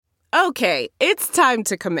Okay, it's time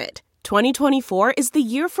to commit. 2024 is the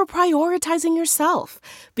year for prioritizing yourself.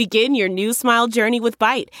 Begin your new smile journey with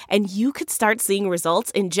Byte, and you could start seeing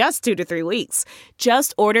results in just 2 to 3 weeks.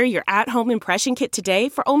 Just order your at-home impression kit today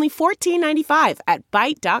for only $14.95 at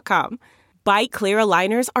Byte.com. Byte Clear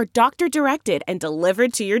aligners are doctor-directed and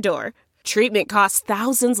delivered to your door. Treatment costs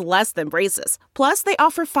thousands less than braces. Plus, they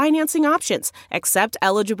offer financing options, accept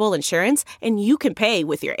eligible insurance, and you can pay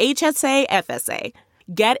with your HSA, FSA.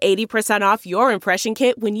 Get 80% off your impression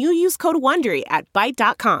kit when you use code WONDERY at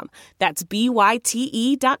Byte.com. That's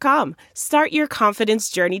BYTE.com. Start your confidence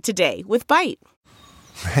journey today with Byte.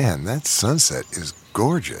 Man, that sunset is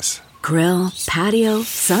gorgeous. Grill, patio,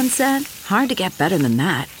 sunset. Hard to get better than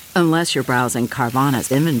that. Unless you're browsing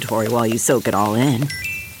Carvana's inventory while you soak it all in.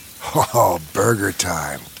 Oh, burger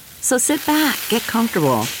time. So sit back, get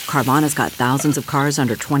comfortable. Carvana's got thousands of cars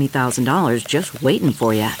under $20,000 just waiting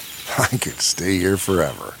for you. I could stay here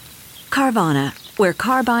forever. Carvana, where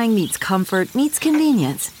car buying meets comfort, meets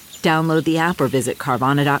convenience. Download the app or visit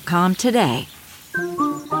Carvana.com today.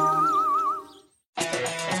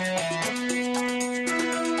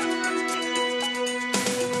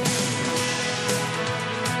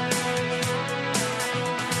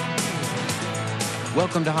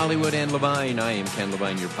 Welcome to Hollywood and Levine. I am Ken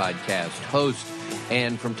Levine, your podcast host.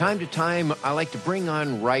 And from time to time, I like to bring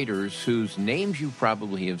on writers whose names you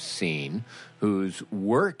probably have seen, whose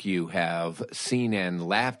work you have seen and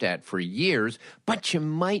laughed at for years, but you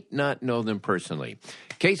might not know them personally.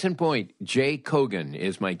 Case in point, Jay Kogan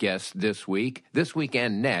is my guest this week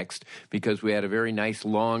and next, because we had a very nice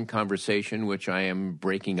long conversation, which I am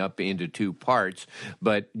breaking up into 2 parts.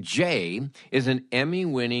 But Jay is an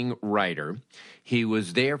Emmy-winning writer. He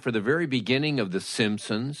was there for the very beginning of The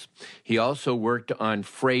Simpsons. He also worked on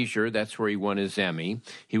Frasier. That's where he won his Emmy.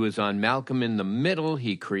 He was on Malcolm in the Middle.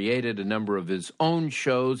 He created a number of his own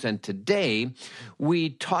shows. And today we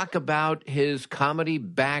talk about his comedy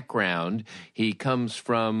background. He comes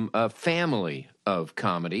from a family of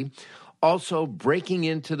comedy. Also breaking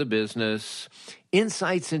into the business,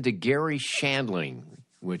 insights into Gary Shandling,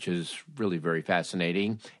 which is really very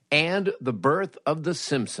fascinating, and the birth of The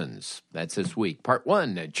Simpsons. That's this week. Part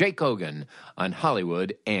 1, Jay Kogan on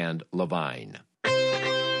Hollywood and Levine.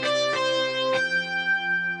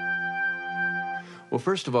 Well,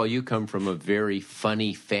 first of all, you come from a very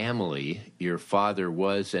funny family. Your father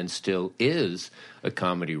was and still is a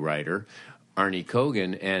comedy writer, Arnie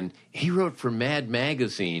Kogan, and he wrote for Mad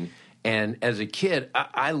Magazine. And as a kid,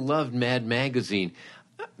 I loved Mad Magazine.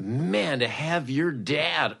 Man, to have your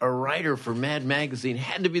dad, a writer for Mad Magazine,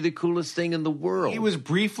 had to be the coolest thing in the world. It was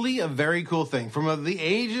briefly a very cool thing. From the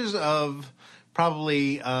ages of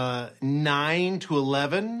probably 9 to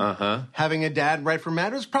 11, having a dad write for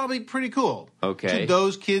Mad was probably pretty cool. Okay. To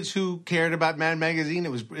those kids who cared about Mad Magazine,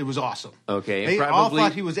 it was awesome. Okay. They all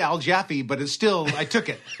thought he was Al Jaffe, but it's still, I took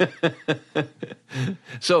it.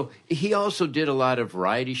 So he also did a lot of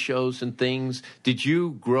variety shows and things. Did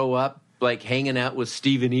you grow up like hanging out with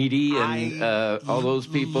Stephen Eady and all those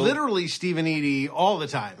people? Literally Stephen Eady all the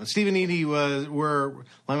time. Stephen Eady were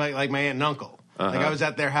like my aunt and uncle. Like I was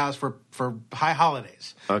at their house for high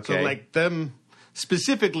holidays. Okay. So like them,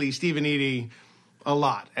 specifically Stephen Eady, a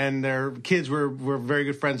lot. And their kids were very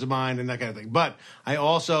good friends of mine and that kind of thing. But I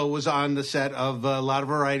also was on the set of a lot of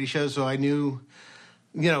variety shows, so I knew,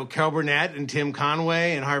 Carol Burnett and Tim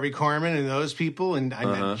Conway and Harvey Korman and those people. And I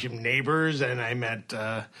met Jim Nabors, and I met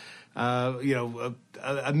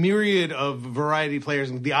a myriad of variety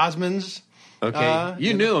players, the Osmonds. Okay,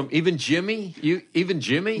 you knew him, even Jimmy. Even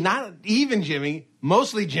Jimmy? Not even Jimmy,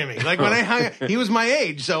 mostly Jimmy. Like when he was my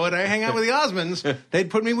age, so when I hang out with the Osmonds,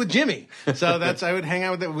 they'd put me with Jimmy. So I would hang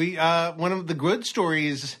out with them. One of the good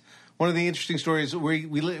stories, one of the interesting stories,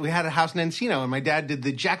 we had a house in Encino, and my dad did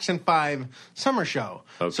the Jackson 5 summer show.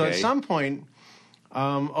 Okay. So at some point,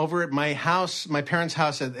 over at my house, my parents'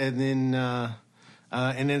 house in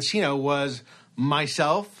Encino was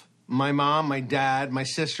myself, my mom, my dad, my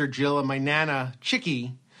sister Jill, and my nana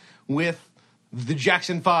Chicky with the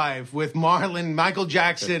Jackson 5, with Marlon, Michael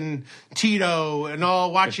Jackson, Tito, and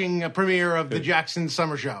all watching a premiere of the Jackson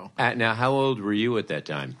summer show. Now, how old were you at that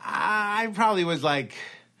time? I probably was like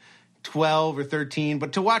 12 or 13,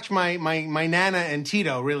 but to watch my Nana and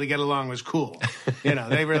Tito really get along was cool.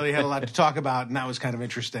 They really had a lot to talk about, and that was kind of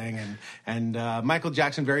interesting. And Michael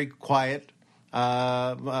Jackson, very quiet,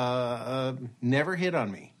 never hit on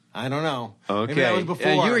me. I don't know. Okay. Maybe that was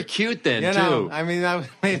before. You were cute then, too. I mean, that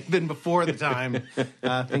may have been before the time.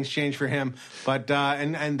 Things changed for him. But,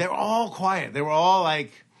 and they're all quiet. They were all,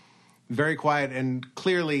 very quiet. And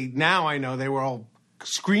clearly, now I know they were all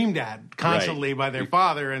screamed at constantly by their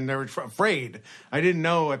father, and they were afraid. I didn't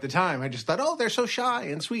know at the time. I just thought, oh, they're so shy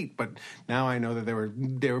and sweet. But now I know that they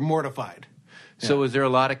were mortified. So was there a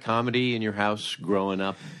lot of comedy in your house growing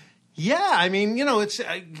up? Yeah, I mean, it's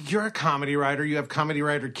you're a comedy writer. You have comedy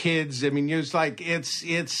writer kids. I mean, it's like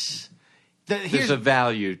there's a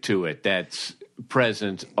value to it that's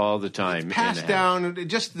present all the time. It's passed down.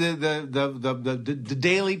 Just the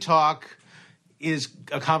daily talk is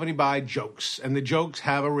accompanied by jokes, and the jokes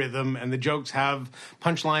have a rhythm, and the jokes have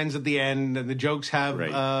punchlines at the end, and the jokes have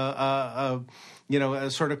a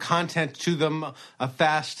sort of content to them, a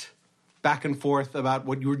fast back and forth about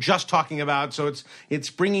what you were just talking about. So it's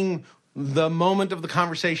bringing the moment of the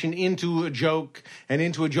conversation into a joke and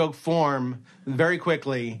into a joke form very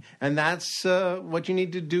quickly. And that's what you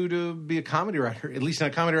need to do to be a comedy writer. At least in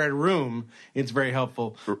a comedy writer room, it's very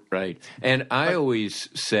helpful. Right. And I always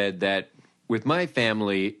said that with my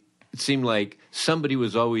family, it seemed like somebody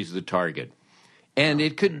was always the target. And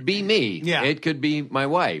it could be me. Yeah. It could be my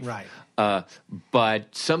wife. Right.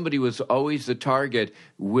 But somebody was always the target,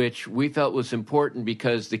 which we felt was important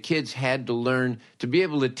because the kids had to learn to be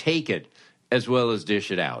able to take it as well as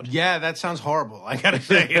dish it out. Yeah, that sounds horrible, I gotta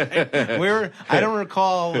say. I don't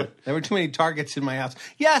recall, there were too many targets in my house.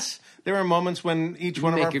 Yes, there were moments when each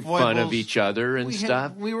one of our foibles... Making fun of each other and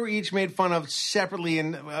stuff. We were each made fun of separately,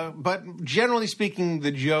 but generally speaking,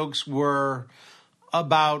 the jokes were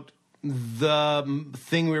about the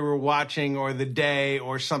thing we were watching or the day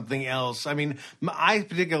or something else. I mean, I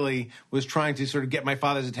particularly was trying to sort of get my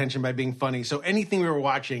father's attention by being funny. So anything we were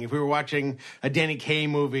watching, if we were watching a Danny Kaye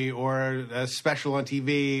movie or a special on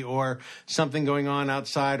TV or something going on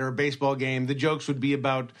outside or a baseball game, the jokes would be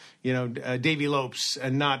about, Davy Lopes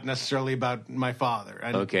and not necessarily about my father.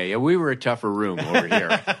 And, okay, yeah, we were a tougher room over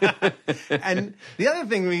here. And the other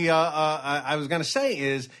thing I was going to say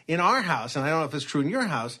is in our house, and I don't know if it's true in your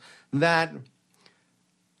house, that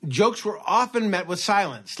jokes were often met with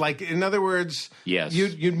silence. Like, in other words, yes,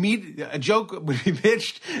 you'd meet a joke would be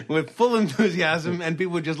pitched with full enthusiasm, and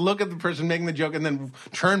people would just look at the person making the joke and then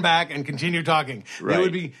turn back and continue talking.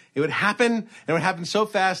 Right. It would happen, and it would happen so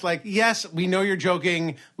fast. Like, yes, we know you're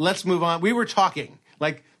joking. Let's move on. We were talking.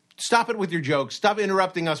 Like, stop it with your jokes. Stop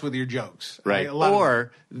interrupting us with your jokes. Right.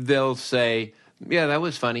 Or they'll say, "Yeah, that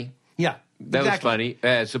was funny." Yeah. That was funny,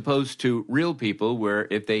 as opposed to real people where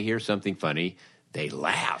if they hear something funny, they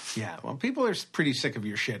laugh. Yeah, well, people are pretty sick of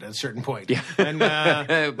your shit at a certain point. Yeah. And,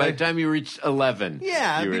 by the time you reached 11,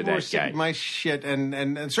 yeah, you were people that were sick guy. of my shit.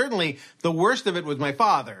 And certainly the worst of it was my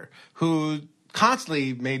father, who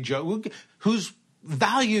constantly made jokes, whose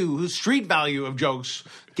street value of jokes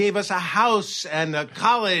gave us a house and a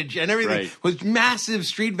college and everything. Right. Was massive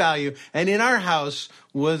street value, and in our house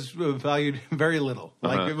was valued very little.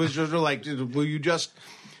 Like it was just like, will you just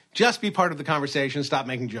be part of the conversation, stop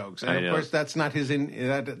making jokes? And of course, that's not his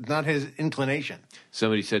inclination.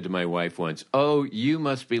 Somebody said to my wife once, "Oh, you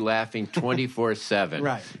must be laughing 24/7."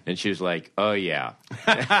 Right. And she was like, "Oh yeah,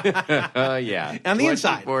 oh yeah." On the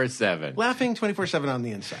inside, 24/7, laughing 24/7 on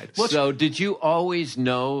the inside. So, did you always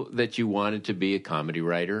know that you wanted to be a comedy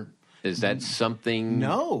writer? Is that something?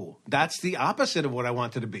 No, that's the opposite of what I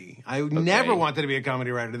wanted to be. I never wanted to be a comedy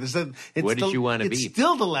writer. What did you want to be? It's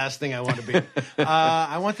still the last thing I want to be.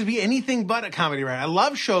 I want to be anything but a comedy writer. I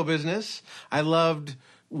love show business. I loved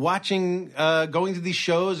watching, going to these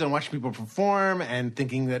shows and watching people perform and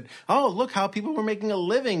thinking that, oh, look how people were making a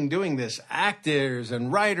living doing this. Actors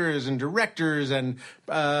and writers and directors and,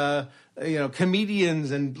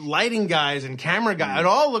 comedians and lighting guys and camera guys. It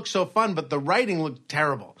all looked so fun, but the writing looked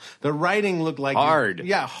terrible. The writing looked like hard.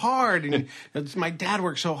 Yeah, hard. And my dad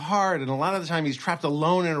worked so hard, and a lot of the time he's trapped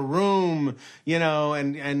alone in a room,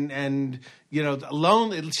 and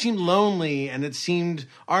alone. It seemed lonely, and it seemed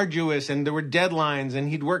arduous, and there were deadlines, and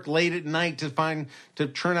he'd work late at night to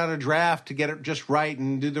churn out a draft to get it just right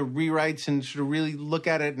and do the rewrites and sort of really look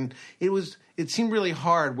at it, and it seemed really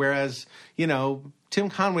hard. Whereas, Tim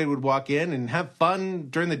Conway would walk in and have fun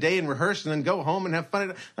during the day and rehearse, and then go home and have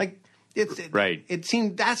fun. Right.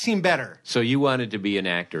 That seemed better. So you wanted to be an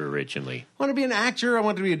actor originally? I wanted to be an actor. I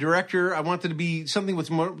wanted to be a director. I wanted to be something which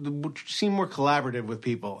seemed more collaborative with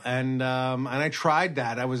people. And I tried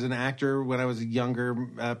that. I was an actor when I was a younger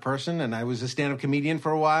person, and I was a stand-up comedian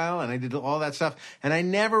for a while, and I did all that stuff. And I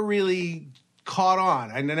never really caught on.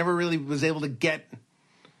 I never really was able to get...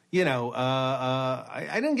 I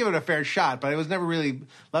didn't give it a fair shot, but I was never really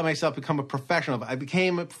let myself become a professional. I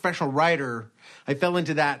became a professional writer. I fell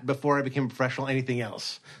into that before I became a professional anything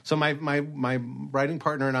else. So my writing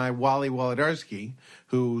partner and I, Wally Wolodarski,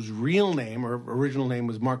 whose real name or original name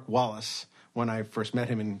was Mark Wallace when I first met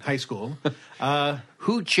him in high school.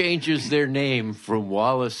 who changes their name from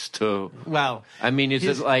Wallace to? Well, I mean, is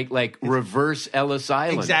it like reverse Ellis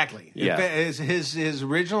Island? Exactly. Yeah. His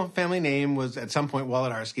original family name was at some point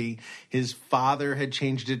Wolodarski. His father had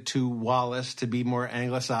changed it to Wallace to be more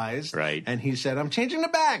anglicized. Right. And he said, "I'm changing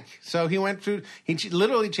it back." So he went through. He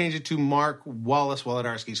literally changed it to Mark Wallace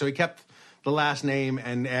Wolodarski. So he kept the last name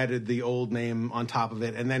and added the old name on top of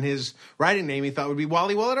it. And then his writing name he thought would be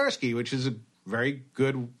Wally Wolodarski, which is a very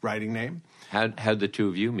good writing name. How'd the two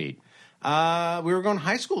of you meet? We were going to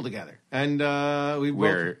high school together, and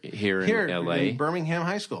Where here in L.A. in Birmingham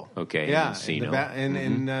High School. Okay, yeah, in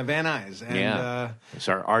in Van Nuys. And, it's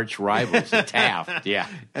our arch rivals at Taft. Yeah,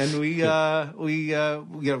 and we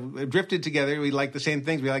drifted together. We liked the same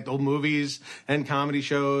things. We liked old movies and comedy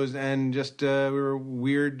shows, and just we were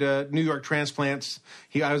weird New York transplants.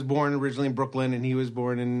 I was born originally in Brooklyn, and he was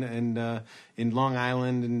born in Long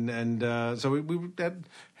Island, and so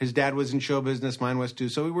his dad was in show business, mine was too.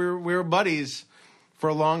 So we were buddies for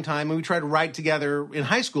a long time, and we tried to write together in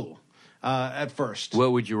high school at first.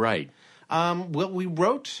 What would you write? I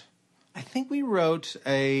wrote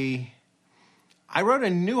a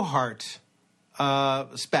Newhart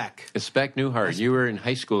spec. A spec Newhart. You were in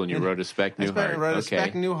high school and you wrote a spec Newhart. I wrote a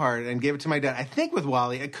spec Newhart and gave it to my dad. I think with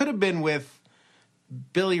Wally. It could have been with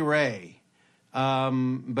Billy Ray.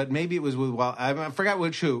 But maybe it was with Wally. I forgot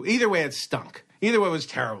who. Either way, it stunk. Either way, it was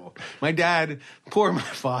terrible. My dad, poor my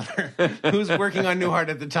father, who was working on Newhart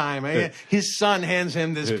at the time, his son hands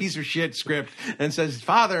him this piece of shit script and says,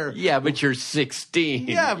 "Father." Yeah, but you're 16.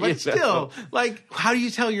 Yeah, but still, like, how do you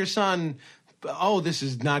tell your son, "Oh, this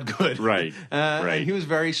is not good"? Right, right. And he was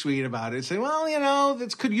very sweet about it, saying, "Well,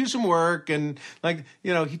 this could use some work," and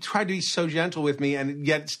he tried to be so gentle with me, and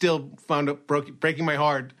yet still found up breaking my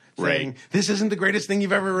heart. Saying, right. "This isn't the greatest thing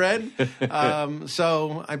you've ever read."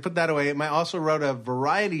 So I put that away. I also wrote a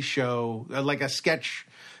variety show, like a sketch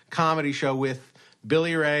comedy show with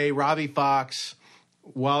Billy Ray, Robbie Fox,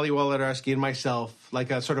 Wally Wolodarski, and myself,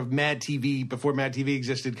 like a sort of Mad TV, before Mad TV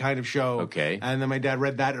existed kind of show. Okay. And then my dad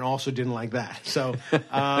read that and also didn't like that. So,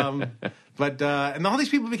 and all these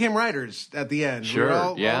people became writers at the end.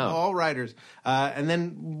 Sure, we were all writers. And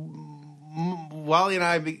then Wally and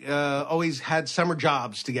I always had summer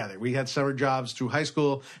jobs together. We had summer jobs through high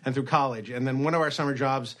school and through college. And then one of our summer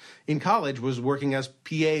jobs in college was working as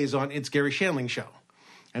PAs on It's Gary Shandling Show.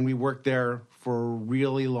 And we worked there for a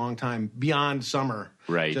really long time, beyond summer,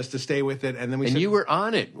 right? Just to stay with it. And then you were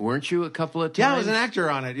on it, weren't you, a couple of times? Yeah, I was an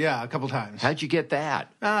actor on it. Yeah, a couple times. How'd you get that?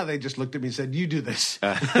 They just looked at me and said, "You do this."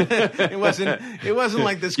 It wasn't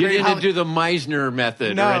like this. You didn't do the Meisner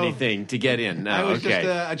method or anything to get in. No, I was just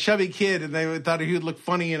a chubby kid, and they thought he would look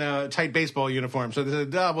funny in a tight baseball uniform. So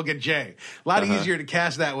they said, "We'll get Jay." A lot easier to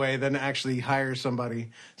cast that way than actually hire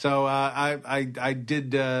somebody. So I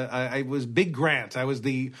was Big Grant. I was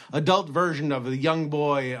the adult version of the young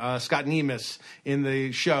boy Scott Nemus in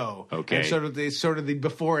the show. Okay, and sort of the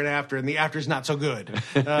before and after, and the after's not so good.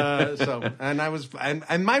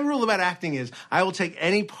 And my rule about acting is I will take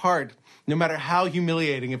any part, no matter how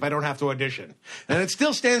humiliating, if I don't have to audition. And it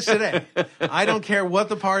still stands today. I don't care what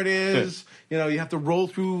the part is. You have to roll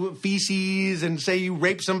through feces and say you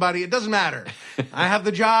raped somebody. It doesn't matter. I have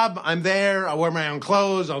the job. I'm there. I'll wear my own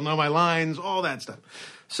clothes. I'll know my lines. All that stuff.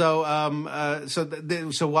 So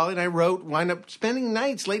Wally and I wind up spending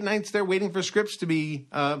late nights there, waiting for scripts to be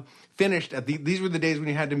finished. These were the days when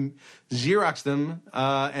you had to Xerox them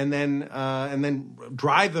and then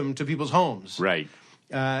drive them to people's homes. Right.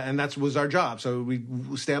 And that was our job. So we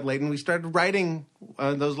stayed up late, and we started writing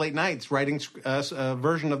those late nights, writing a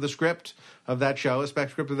version of the script of that show, a spec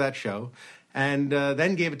script of that show, and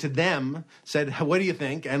then gave it to them, said, "What do you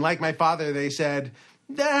think?" And like my father, they said,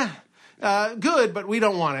 "Good, but we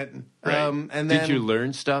don't want it." Right. And then, did you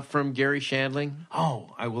learn stuff from Gary Shandling?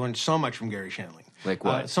 Oh, I learned so much from Gary Shandling. Like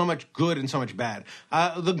what? So much good and so much bad.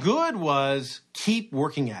 The good was keep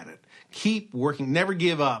working at it. Keep working. Never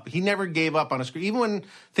give up. He never gave up on a script. Even when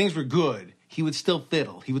things were good, he would still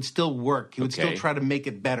fiddle. He would still work. He would still try to make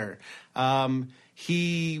it better.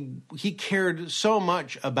 He cared so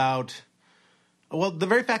much about, the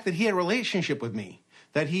very fact that he had a relationship with me,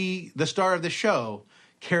 that he, the star of the show,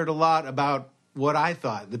 cared a lot about what I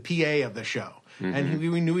thought, the PA of the show. Mm-hmm.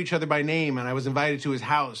 And we knew each other by name, and I was invited to his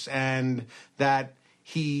house, and that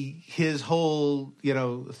his whole,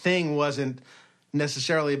 thing wasn't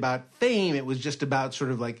necessarily about fame. It was just about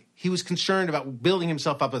sort of like, he was concerned about building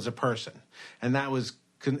himself up as a person. And that was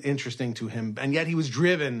interesting to him. And yet he was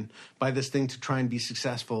driven by this thing to try and be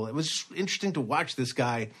successful. It was interesting to watch this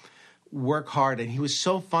guy work hard, and he was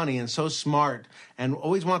so funny and so smart, and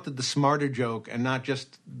always wanted the smarter joke and not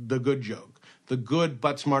just the good joke. The good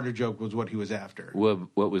but smarter joke was what he was after.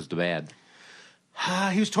 What was the bad?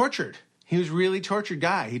 He was tortured. He was really a tortured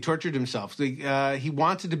guy. He tortured himself. He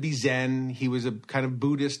wanted to be Zen. He was a kind of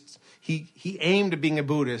Buddhist. He aimed at being a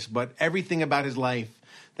Buddhist, but everything about his life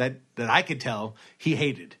that I could tell, he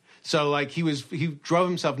hated. So like he drove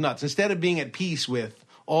himself nuts. Instead of being at peace with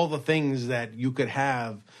all the things that you could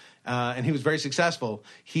have, and he was very successful,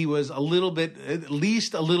 he was at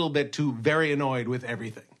least a little bit too very annoyed with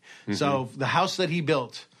everything. Mm-hmm. So the house that he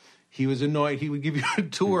built, he was annoyed. He would give you a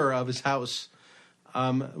tour of his house,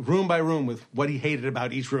 room by room, with what he hated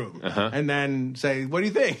about each room, and then say, "What do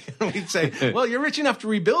you think?" And we'd say, "Well, you're rich enough to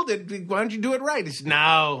rebuild it. Why don't you do it right?" He said,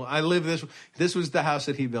 "No, I live this." This was the house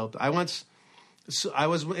that he built. I was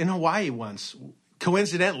in Hawaii once.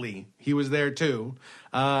 Coincidentally, he was there too,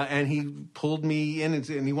 and he pulled me in, and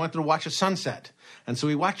he wanted to watch a sunset. And so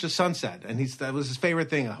we watched a sunset, and that was his favorite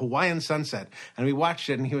thing, a Hawaiian sunset. And we watched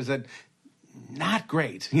it, and he was not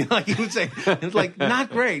great. Like he would say, it's like,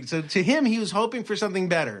 not great. So to him, he was hoping for something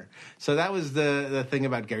better. So that was the thing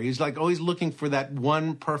about Gary. He was like always looking for that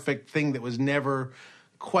one perfect thing that was never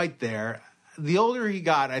quite there. The older he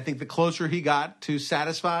got, I think the closer he got to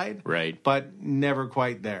satisfied. Right. But never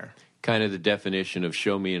quite there. Kind of the definition of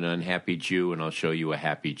show me an unhappy Jew and I'll show you a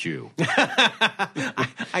happy Jew.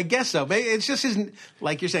 I guess so. It's just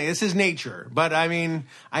like you're saying, it's his nature. But I mean,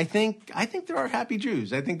 I think there are happy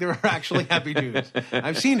Jews. I think there are actually happy Jews.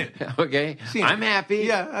 I've seen it. Okay. I'm happy.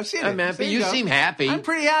 Yeah, I've seen it. I'm happy. You seem happy. I'm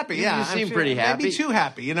pretty happy. Yeah, you seem pretty happy. Maybe too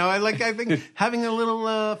happy. I think having a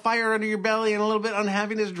little fire under your belly and a little bit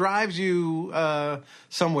unhappiness drives you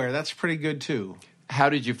somewhere. That's pretty good too. How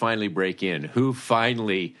did you finally break in? Who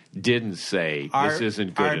finally didn't say this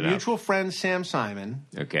isn't good enough? Our mutual friend Sam Simon.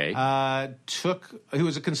 Okay. He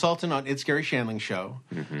was a consultant on It's Gary Shandling's show.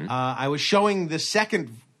 Mm-hmm. I was showing the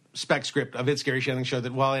second spec script of It's Gary Shandling's show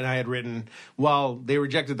that Wally and I had written. While they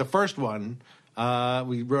rejected the first one,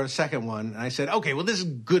 we wrote a second one. And I said, okay, well, this is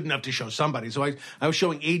good enough to show somebody. So I was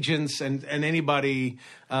showing agents and anybody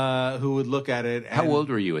who would look at it. How old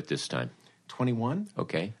were you at this time? 21.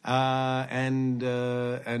 Okay. And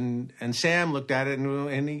Sam looked at it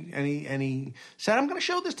and he said, "I'm going to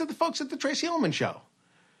show this to the folks at the Tracy Ullman show."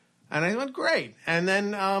 And I went, "Great." And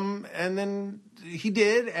then he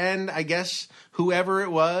did, and I guess whoever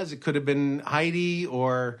it was, it could have been Heidi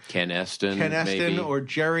or Ken Eston maybe. Or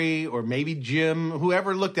Jerry or maybe Jim.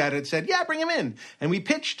 Whoever looked at it said, "Yeah, bring him in." And we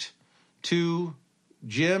pitched to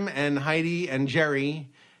Jim and Heidi and Jerry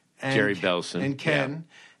and Jerry Belson and Ken. Yeah.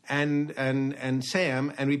 And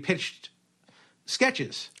Sam, and we pitched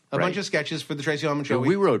sketches, a bunch of sketches for the Tracy Ullman show.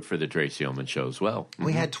 We wrote for the Tracy Ullman show as well. Mm-hmm.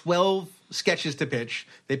 We had 12 sketches to pitch.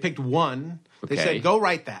 They picked one. Okay. They said, "Go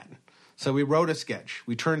write that." So we wrote a sketch.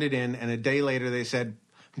 We turned it in, and a day later they said,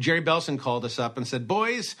 Jerry Belson called us up and said,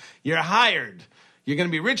 "Boys, you're hired. You're going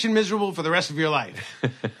to be rich and miserable for the rest of your life."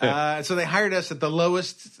 So they hired us at the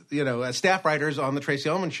lowest, as staff writers on the Tracy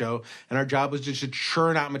Ullman show, and our job was just to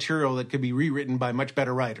churn out material that could be rewritten by much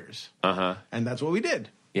better writers. And that's what we did.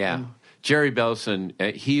 Yeah. Jerry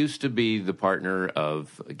Belson, he used to be the partner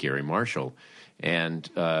of Gary Marshall, and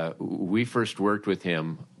we first worked with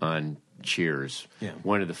him on Cheers. Yeah.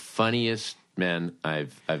 One of the funniest men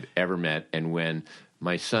I've ever met, and when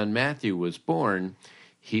my son Matthew was born,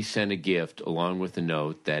 he sent a gift along with a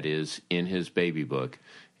note that is in his baby book.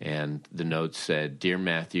 And the note said, "Dear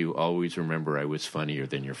Matthew, always remember I was funnier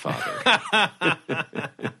than your father."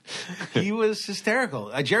 He was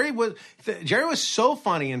hysterical. Jerry was so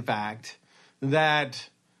funny, in fact, that,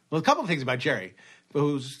 a couple of things about Jerry,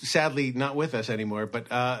 who's sadly not with us anymore, but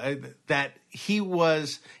that he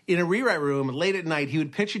was in a rewrite room late at night. He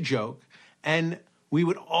would pitch a joke, and we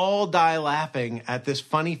would all die laughing at this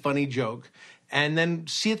funny joke. And then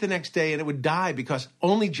see it the next day, and it would die because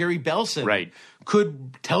only Jerry Belson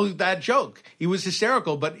could tell that joke. He was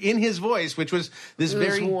hysterical, but in his voice, which was this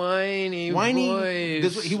very whiny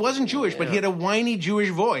voice. He wasn't Jewish, but he had a whiny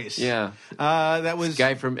Jewish voice. Yeah, that was this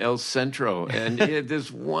guy from El Centro, and he had this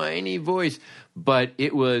whiny voice, but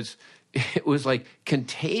it was like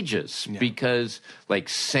contagious because like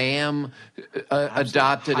Sam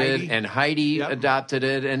adopted Heidi. it and Heidi adopted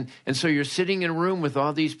it. And so you're sitting in a room with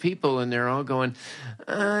all these people and they're all going,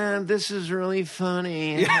 "This is really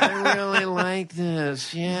funny. I really like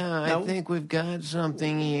this. Yeah, I think we've got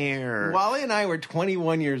something here." Wally and I were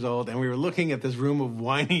 21 years old and we were looking at this room of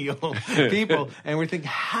whiny old people and we're thinking,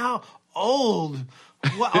 how old?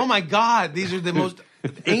 Oh my God, these are the most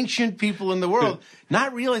ancient people in the world,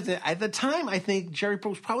 not realizing at the time, I think Jerry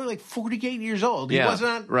was probably like 48 years old. He was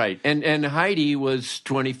not right. And Heidi was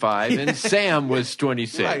 25 and Sam was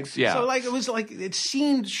 26. Right. Yeah. So it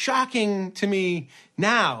seemed shocking to me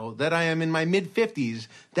now that I am in my mid-50s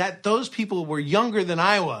that those people were younger than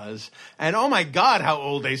I was, and oh my God, how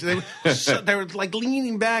old they were like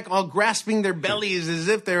leaning back, all grasping their bellies as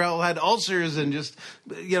if they all had ulcers, and just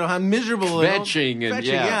how miserable, fetching,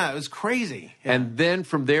 yeah, it was crazy. Yeah. And then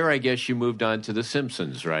from there, I guess you moved on to The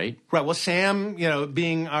Simpsons, right? Right. Well, Sam,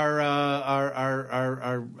 being our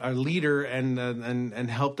leader and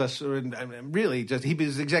helped us. Really, he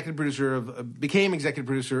was became executive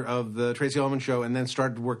producer of the Tracy Ullman Show, and then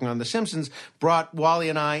started working on The Simpsons. Brought Wally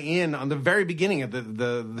and I in on the very beginning of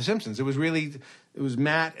the Simpsons. It was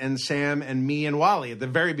Matt and Sam and me and Wally at the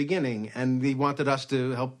very beginning, and he wanted us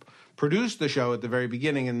to help produce the show at the very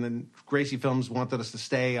beginning, and then Gracie Films wanted us to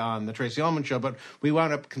stay on the Tracy Ullman Show, but we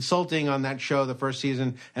wound up consulting on that show the first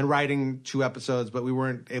season and writing 2 episodes, but we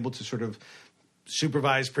weren't able to sort of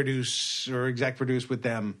supervise, produce, or exec produce with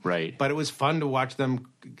them. Right. But it was fun to watch them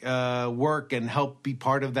work and help be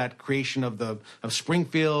part of that creation of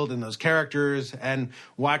Springfield and those characters, and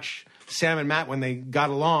watch Sam and Matt, when they got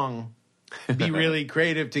along, be really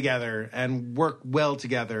creative together and work well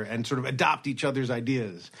together and sort of adopt each other's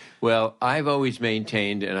ideas. Well, I've always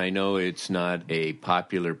maintained, and I know it's not a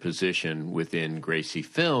popular position within Gracie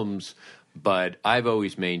Films, but I've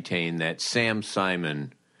always maintained that Sam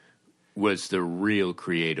Simon was the real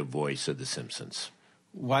creative voice of The Simpsons.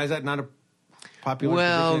 Why is that not a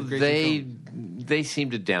popular position? Well, they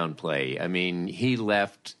seem to downplay. I mean, he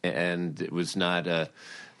left, and it was not a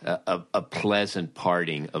pleasant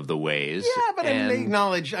parting of the ways. Yeah, but they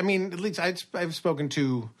acknowledge. I mean, at least I've spoken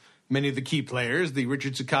to many of the key players, the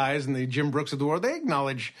Richard Sakai's and the Jim Brooks of the world. They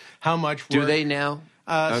acknowledge how much work. Do they now?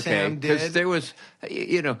 Sam did. Because there was,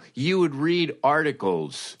 you would read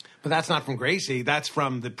articles. But that's not from Gracie. That's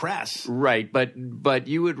from the press. Right, but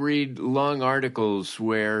you would read long articles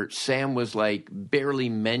where Sam was like barely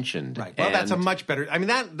mentioned. Right. Well, that's a much better. I mean,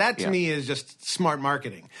 that to me is just smart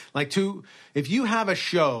marketing. Like, if you have a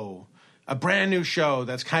show, a brand new show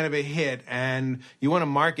that's kind of a hit, and you want to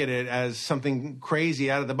market it as something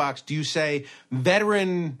crazy out of the box, do you say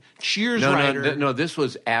veteran Cheers writer? No, this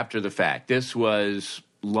was after the fact. This was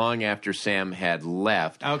long after Sam had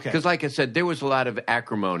left. Okay. Because like I said, there was a lot of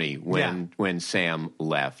acrimony when Sam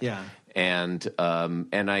left. Yeah. And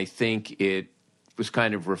I think it was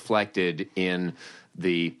kind of reflected in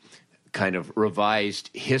the kind of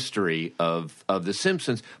revised history of The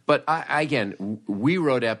Simpsons. But again, we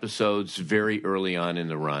wrote episodes very early on in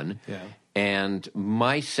the run. Yeah. And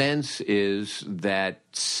my sense is that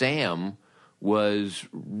Sam was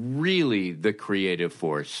really the creative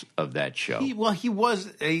force of that show. He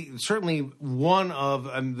was certainly one of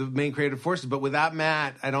the main creative forces, but without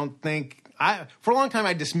Matt, I don't think for a long time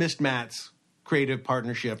I dismissed Matt's creative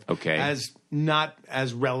partnership as not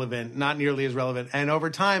as relevant, not nearly as relevant. And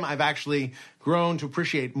over time, I've actually grown to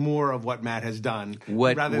appreciate more of what Matt has done.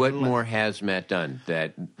 What more has Matt done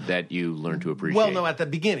that you learned to appreciate? Well, no, at the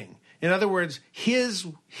beginning. In other words, his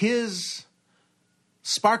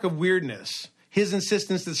spark of weirdness, his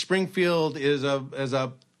insistence that Springfield is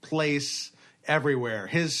a place everywhere,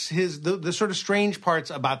 the sort of strange parts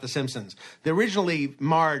about The Simpsons. Originally,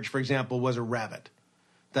 Marge, for example, was a rabbit.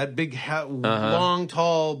 That big, long,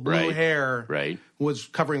 tall, blue hair was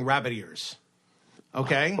covering rabbit ears.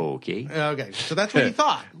 Okay? Okay. So that's what he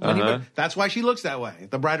thought. That's why she looks that way.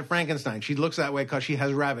 The Bride of Frankenstein. She looks that way because she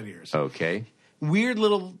has rabbit ears. Okay. Weird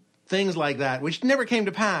little things like that, which never came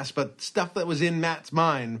to pass, but stuff that was in Matt's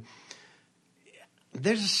mind.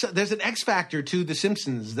 There's an X factor to The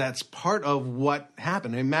Simpsons that's part of what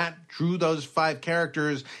happened. And Matt drew those 5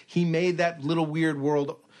 characters. He made that little weird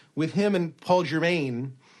world with him and Paul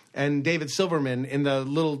Germain and David Silverman in the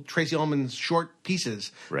little Tracy Ullman's short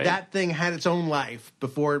pieces. Right. That thing had its own life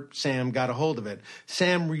before Sam got a hold of it.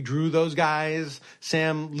 Sam redrew those guys.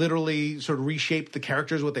 Sam literally sort of reshaped the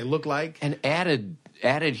characters, what they look like. And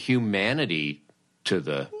added humanity to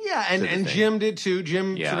the and Jim did too.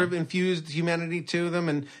 Jim sort of infused humanity to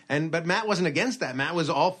them, but Matt wasn't against that. Matt was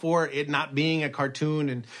all for it not being a cartoon,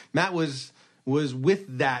 and Matt was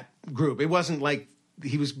with that group. It wasn't like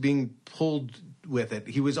he was being pulled with it.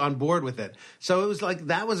 He was on board with it. So it was like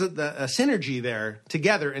that was a synergy there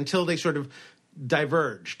together until they sort of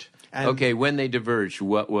diverged. And when they diverged,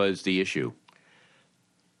 what was the issue?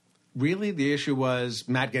 Really, the issue was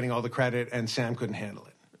Matt getting all the credit and Sam couldn't handle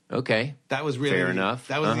it. Okay. That was really fair enough.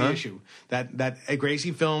 That was the issue. That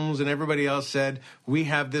Gracie Films and everybody else said, we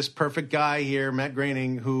have this perfect guy here, Matt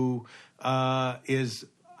Groening, who is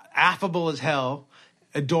affable as hell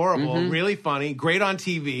adorable, really funny, great on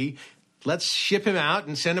TV. Let's ship him out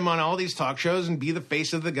and send him on all these talk shows and be the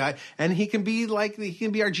face of the guy. And he can be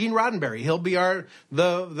our Gene Roddenberry. He'll be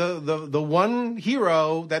the one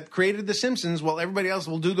hero that created The Simpsons while everybody else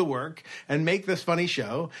will do the work and make this funny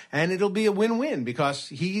show. And it'll be a win-win because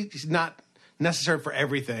he's not necessary for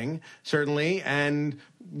everything, certainly. And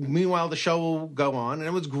meanwhile, the show will go on. And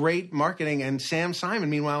it was great marketing. And Sam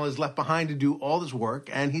Simon, meanwhile, is left behind to do all this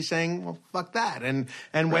work. And he's saying, well, fuck that. And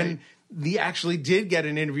when he actually did get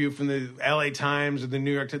an interview from the LA Times or the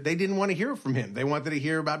New York Times, they didn't want to hear from him. They wanted to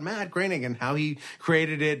hear about Matt Groening and how he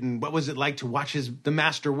created it and what was it like to watch the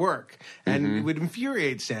master work. And it would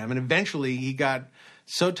infuriate Sam. And eventually he got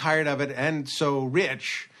so tired of it and so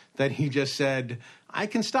rich that he just said, I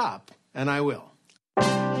can stop, and I will.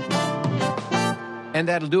 And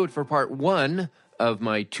that'll do it for part one of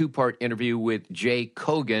my two-part interview with Jay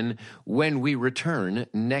Kogan. When we return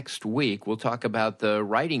next week, we'll talk about the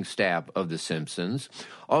writing staff of The Simpsons,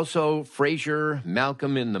 also Frasier,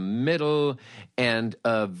 Malcolm in the Middle, and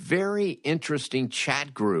a very interesting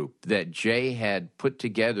chat group that Jay had put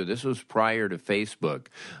together. This was prior to Facebook,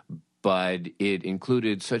 but it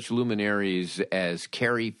included such luminaries as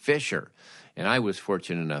Carrie Fisher, and I was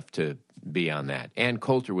fortunate enough to be on that. Ann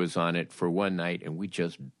Coulter was on it for one night, and we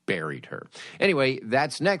just buried her. Anyway,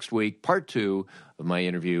 that's next week, part two of my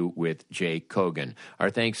interview with Jay Kogan.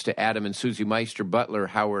 Our thanks to Adam and Susie Meister Butler,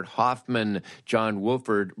 Howard Hoffman, John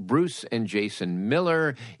Wolford, Bruce and Jason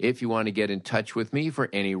Miller. If you want to get in touch with me for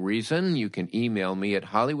any reason, you can email me at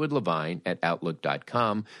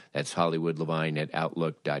hollywoodlevine@outlook.com. That's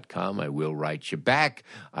hollywoodlevine@outlook.com. I will write you back.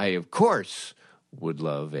 I, of course, would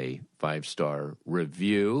love a 5-star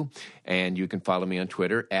review. And you can follow me on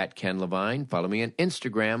Twitter at Ken Levine. Follow me on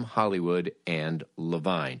Instagram, Hollywood and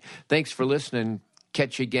Levine. Thanks for listening.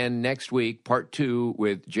 Catch you again next week, part two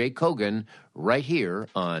with Jay Kogan, right here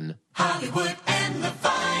on Hollywood and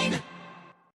Levine.